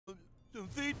some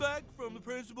feedback from the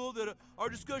principal that our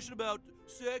discussion about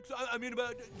sex,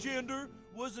 about gender,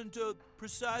 wasn't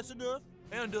precise enough.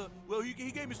 And, well, he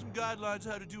gave me some guidelines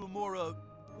how to do a more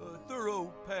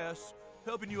thorough pass,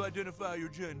 helping you identify your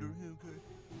gender. Okay.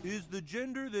 Is the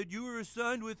gender that you were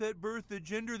assigned with at birth the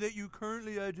gender that you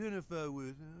currently identify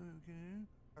with? Okay.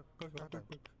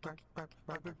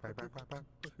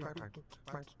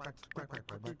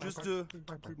 Just,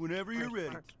 whenever you're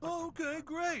ready. Oh, okay,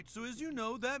 great. So as you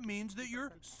know, that means that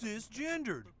you're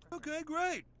cisgendered. Okay,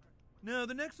 great. Now,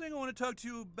 the next thing I want to talk to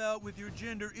you about with your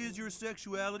gender is your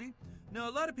sexuality. Now,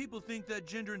 a lot of people think that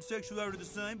gender and sexuality are the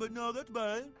same, but no, that's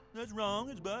bi. That's wrong,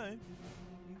 it's bi.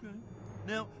 Okay.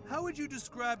 Now, how would you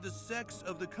describe the sex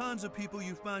of the kinds of people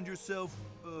you find yourself,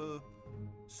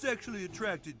 sexually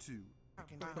attracted to?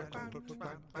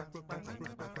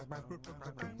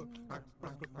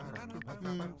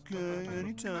 Okay,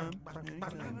 anytime.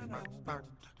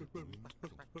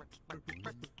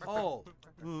 All.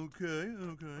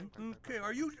 Okay,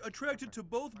 are you attracted to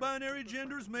both binary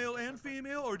genders, male and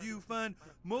female, or do you find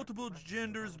multiple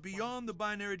genders beyond the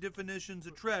binary definitions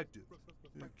attractive?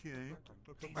 Okay.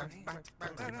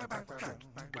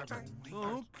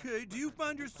 Okay, do you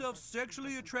find yourself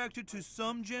sexually attracted to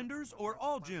some genders or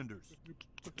all genders?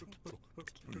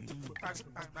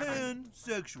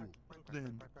 Pansexual,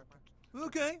 then.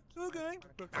 Okay.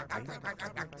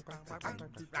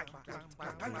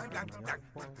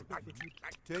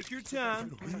 Take your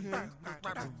time.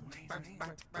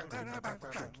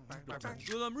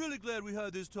 Well, I'm really glad we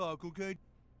had this talk, okay?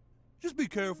 Just be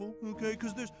careful, okay?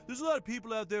 Because there's a lot of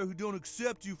people out there who don't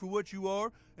accept you for what you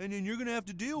are, and then you're gonna have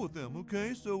to deal with them,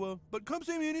 okay? So, but come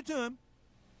see me anytime.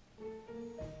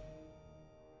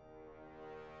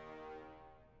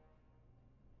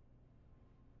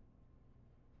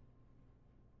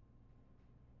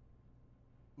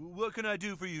 What can I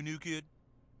do for you, new kid?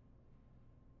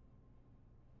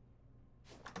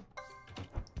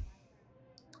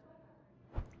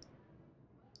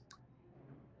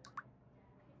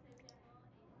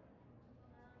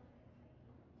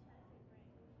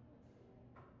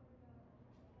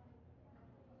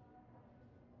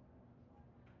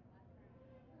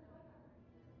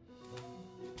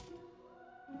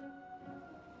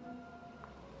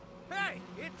 Hey,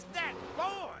 it's that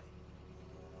boy!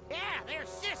 Yeah, they're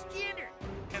cisgender.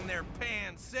 And they're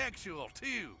pansexual,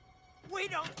 too. We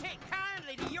don't take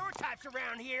kindly to your types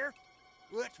around here.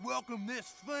 Let's welcome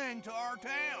this thing to our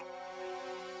town.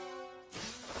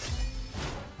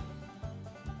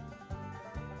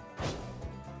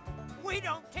 We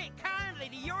don't take kindly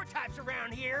to your types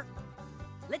around here.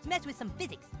 Let's mess with some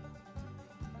physics.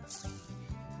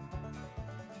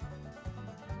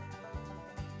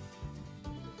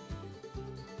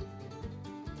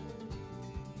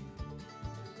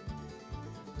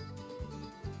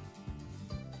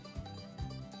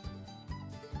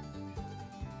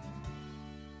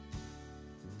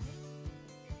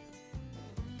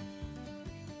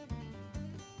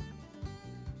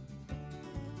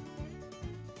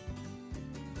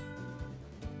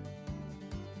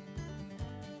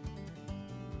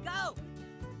 Go!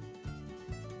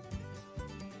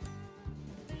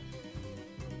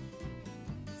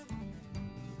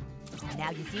 Now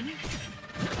you see me?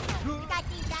 You guys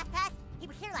see Fast Pass? He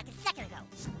was here like a second ago.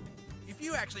 If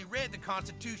you actually read the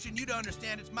Constitution, you'd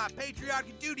understand it's my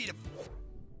patriotic duty to...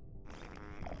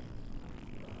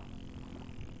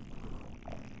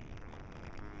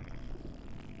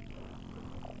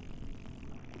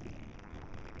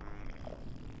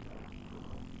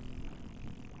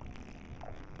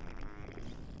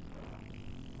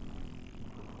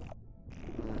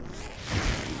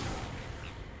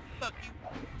 Fuck you.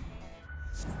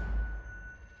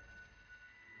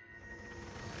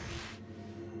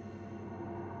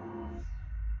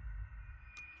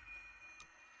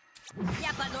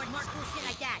 Yeah, but Lord, more cool shit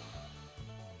like that.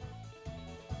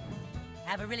 I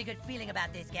have a really good feeling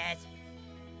about this, guys.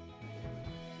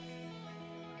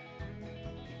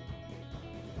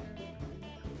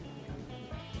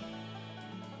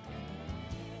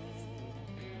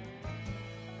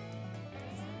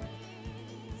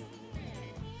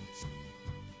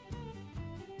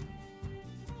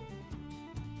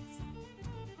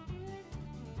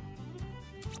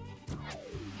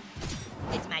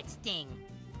 This might sting.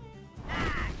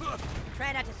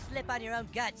 Try not to slip on your own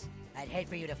guts. I'd hate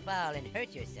for you to fall and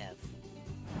hurt yourself.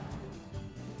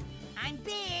 I'm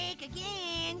big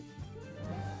again.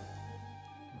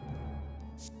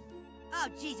 Oh,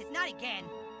 Jesus, not again.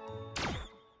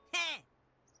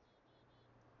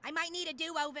 I might need a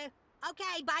do-over.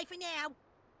 Okay, bye for now.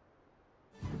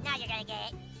 Now you're gonna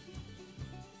get it.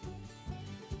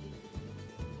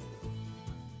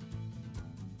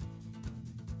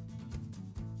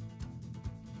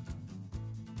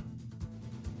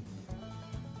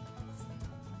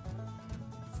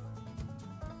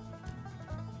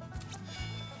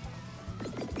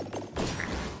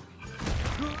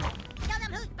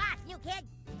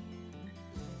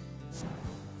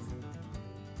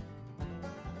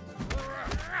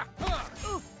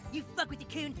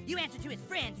 Coon. You answer to his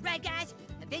friends, right, guys?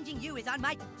 Avenging you is on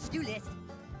my to-do list.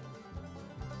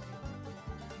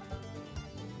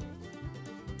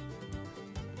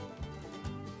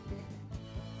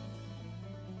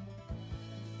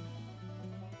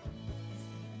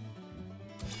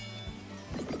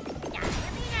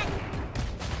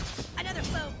 Another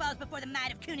foe falls before the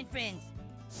might of Coon and friends.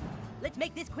 Let's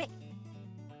make this quick.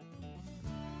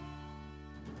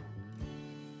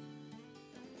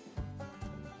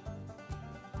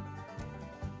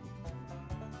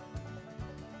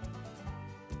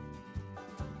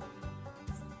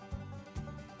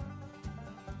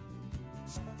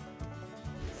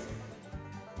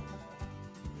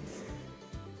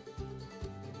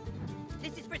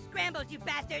 This is for scrambles, you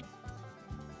bastards!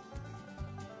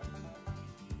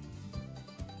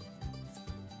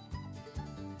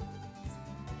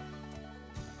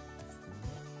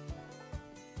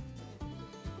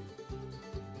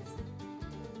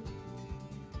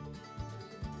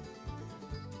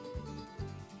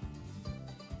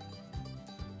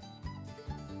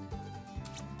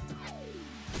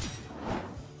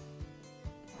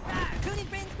 Coon and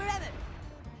friends forever!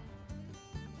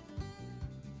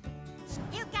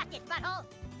 You got this, butthole!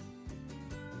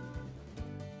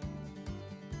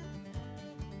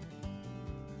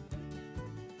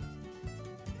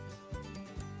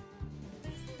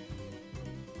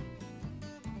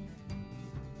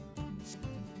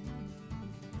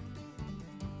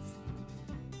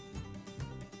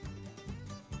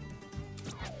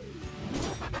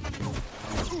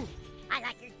 I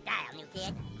like your style, new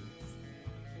kid.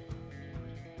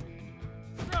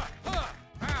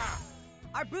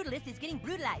 Our brutalist is getting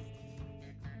brutalized.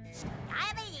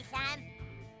 Diabetes, son.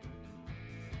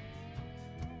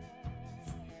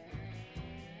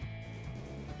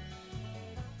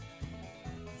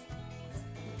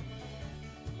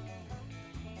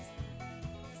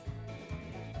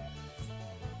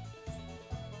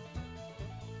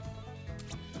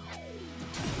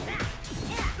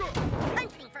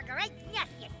 Punch me for great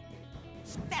justice.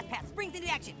 Fast pass springs into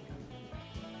action.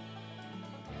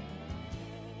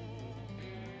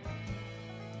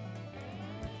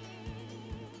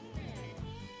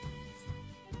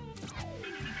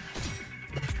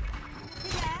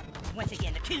 Once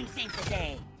again, the Coon saves the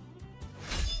day.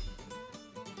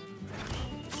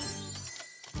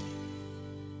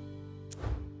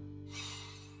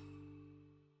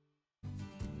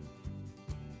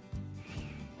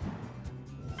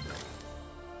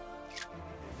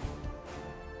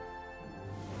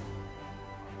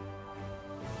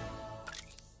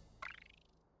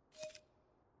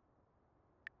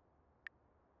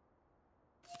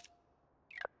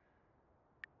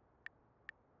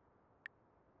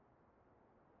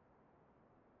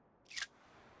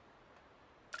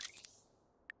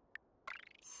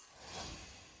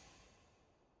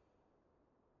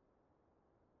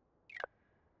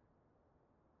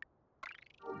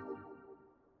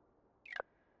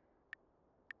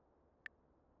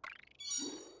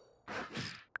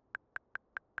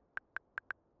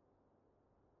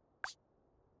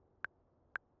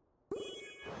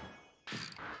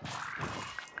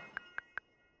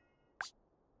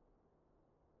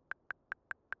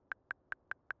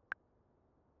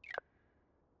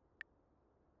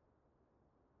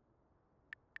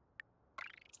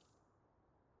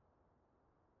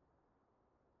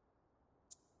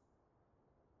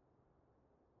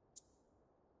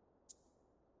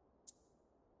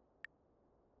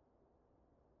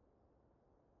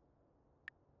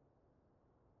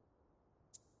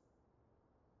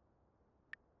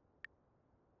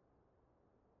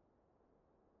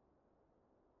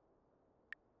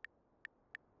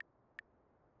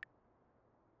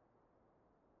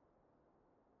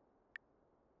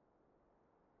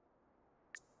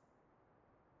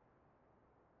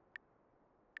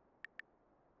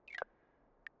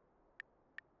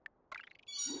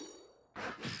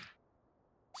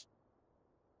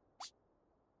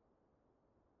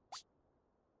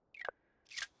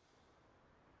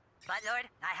 Buttlord,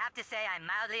 I have to say I'm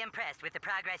mildly impressed with the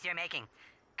progress you're making.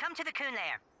 Come to the Coon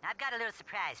Lair. I've got a little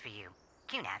surprise for you.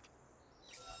 Coon out.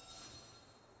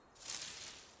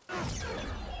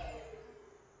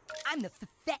 I'm the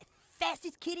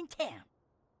fastest kid in town.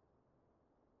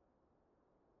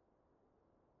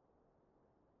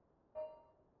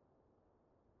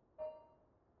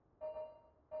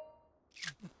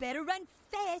 Better run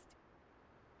fast.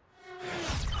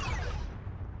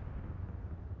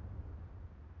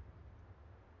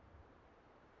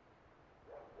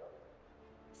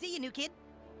 See you, new kid.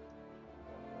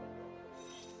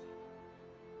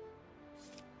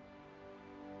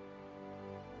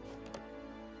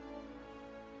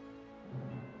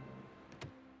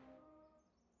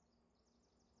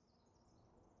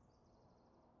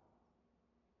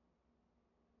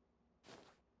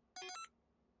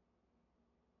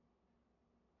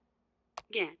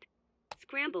 get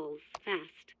scrambles fast.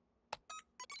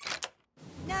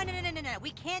 No.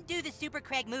 We can't do the Super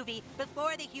Craig movie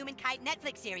before the Human Kite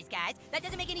Netflix series, guys. That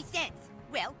doesn't make any sense.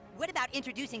 Well, what about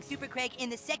introducing Super Craig in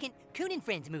the second Coon and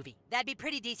Friends movie? That'd be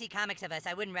pretty DC Comics of us.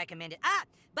 I wouldn't recommend it. Ah!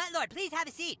 Buttlord, please have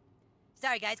a seat.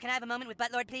 Sorry, guys. Can I have a moment with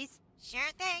Buttlord, please? Sure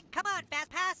thing. Come on,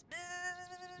 Fast Pass.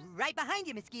 Right behind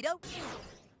you, Mosquito.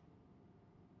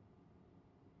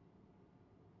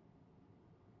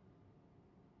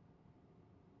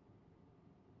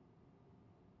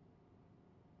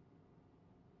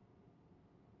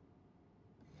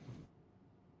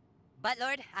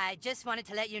 Buttlord, I just wanted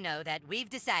to let you know that we've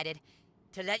decided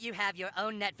to let you have your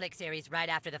own Netflix series right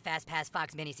after the Fast Pass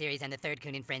Fox miniseries and the third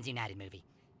Coon and Friends United movie.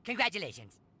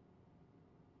 Congratulations.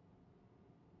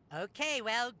 Okay,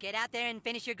 well, get out there and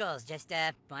finish your goals. Just,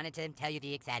 wanted to tell you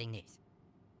the exciting news.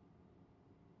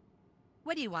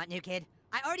 What do you want, new kid?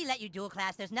 I already let you dual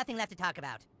class. There's nothing left to talk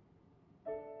about.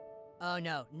 Oh,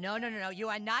 no. No. You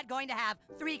are not going to have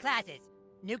 3 classes.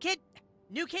 New kid,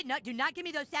 no, do not give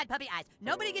me those sad puppy eyes.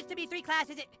 Nobody gets to be 3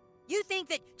 classes. You think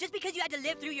that just because you had to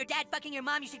live through your dad fucking your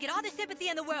mom, you should get all the sympathy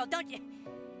in the world, don't you?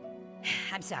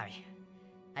 I'm sorry.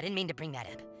 I didn't mean to bring that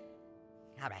up.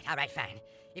 All right, fine.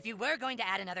 If you were going to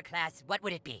add another class, what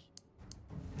would it be?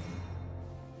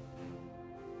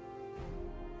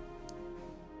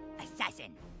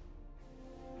 Assassin.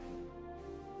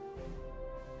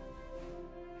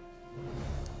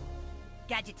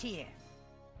 Gadgeteer.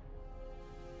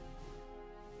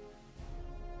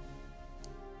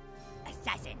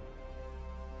 Assassin.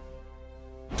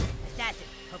 Assassin.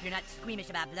 Hope you're not squeamish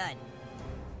about blood.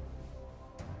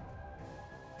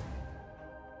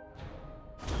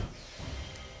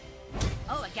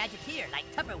 Oh, a gadgeteer, like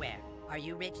Tupperware. Are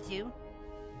you rich too?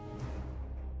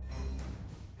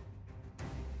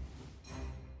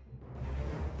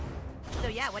 So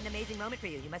yeah, what an amazing moment for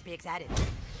you. You must be excited.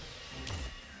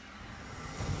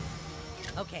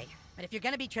 Okay, but if you're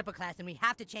gonna be triple class, then we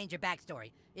have to change your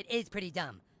backstory. It is pretty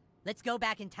dumb. Let's go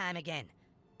back in time again.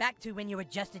 Back to when you were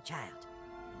just a child.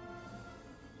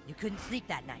 You couldn't sleep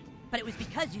that night, but it was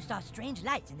because you saw strange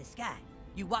lights in the sky.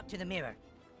 You walked to the mirror.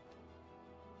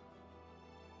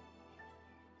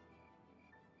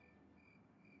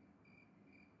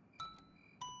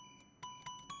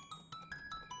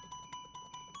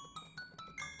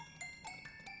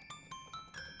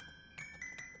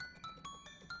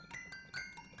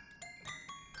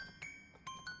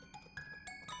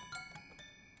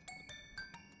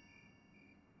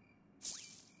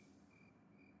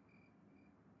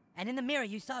 And in the mirror,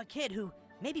 you saw a kid who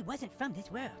maybe wasn't from this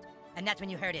world. And that's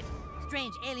when you heard it.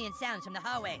 Strange alien sounds from the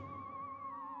hallway.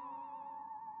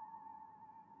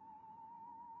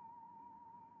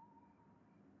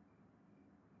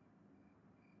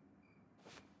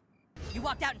 You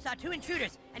walked out and saw 2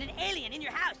 intruders and an alien in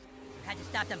your house. You had to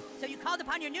stop them, so you called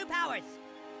upon your new powers.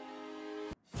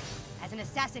 As an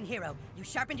assassin hero, you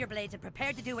sharpened your blades and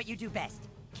prepared to do what you do best.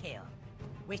 Kill.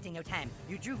 Wasting no time,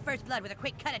 you drew first blood with a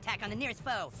quick cut attack on the nearest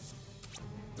foe.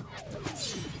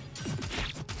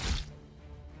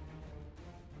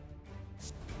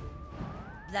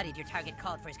 Bloodied, your target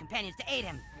called for his companions to aid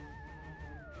him.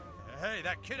 Hey,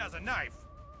 that kid has a knife.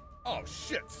 Oh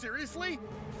shit, seriously?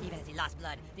 Even as he lost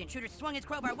blood, the intruder swung his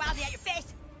crowbar wildly at your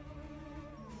face.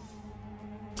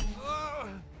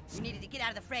 You needed to get out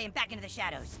of the fray and back into the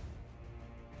shadows.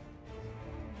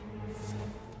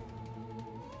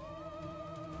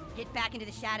 Get back into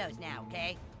the shadows now,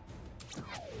 okay?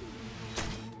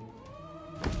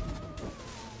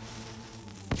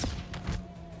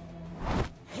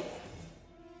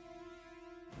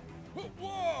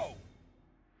 Whoa!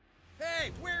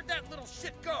 Hey, where'd that little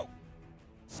shit go?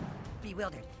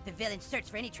 Bewildered, the villains search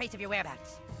for any trace of your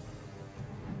whereabouts.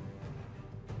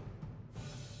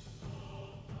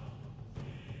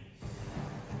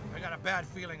 I got a bad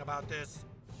feeling about this.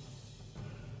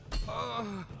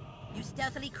 You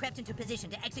stealthily crept into position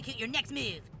to execute your next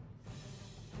move.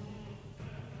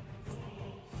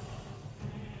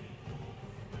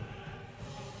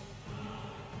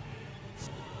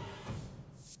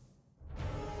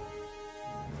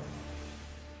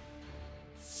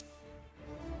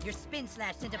 Your spin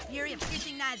slash sent a fury of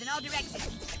piercing knives in all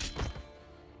directions.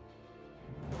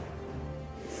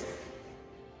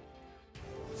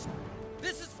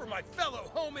 This is for my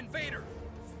fellow home invader.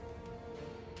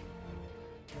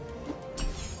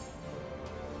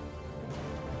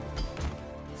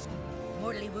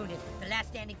 Mortally wounded, the last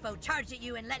standing foe charged at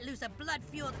you and let loose a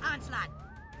blood-fueled onslaught.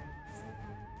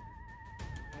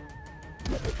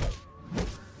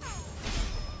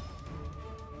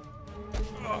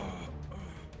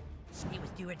 It was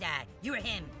do or die. You or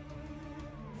him.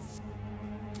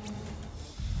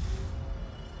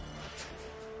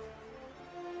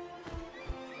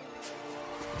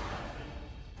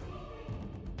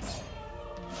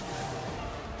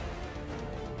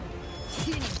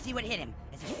 He didn't even see what hit him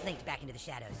as he slinked back into the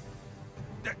shadows.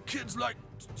 That kid's like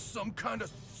some kind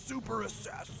of super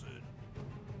assassin.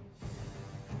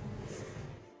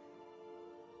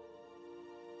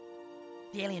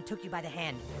 The alien took you by the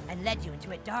hand and led you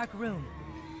into a dark room.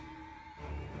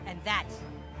 And that's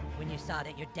when you saw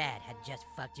that your dad had just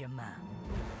fucked your mom.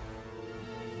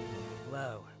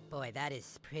 Whoa, boy, that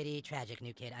is pretty tragic,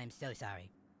 new kid. I'm so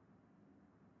sorry.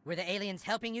 Were the aliens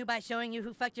helping you by showing you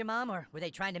who fucked your mom, or were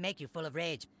they trying to make you full of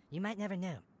rage? You might never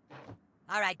know.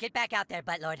 All right, get back out there,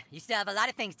 Buttlord. You still have a lot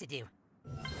of things to do.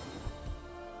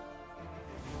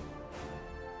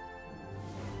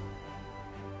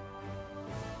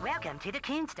 Welcome to the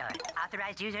Coon Store.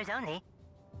 Authorized users only.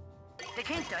 The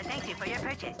Coon Store thanks you for your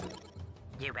purchase.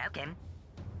 You're welcome.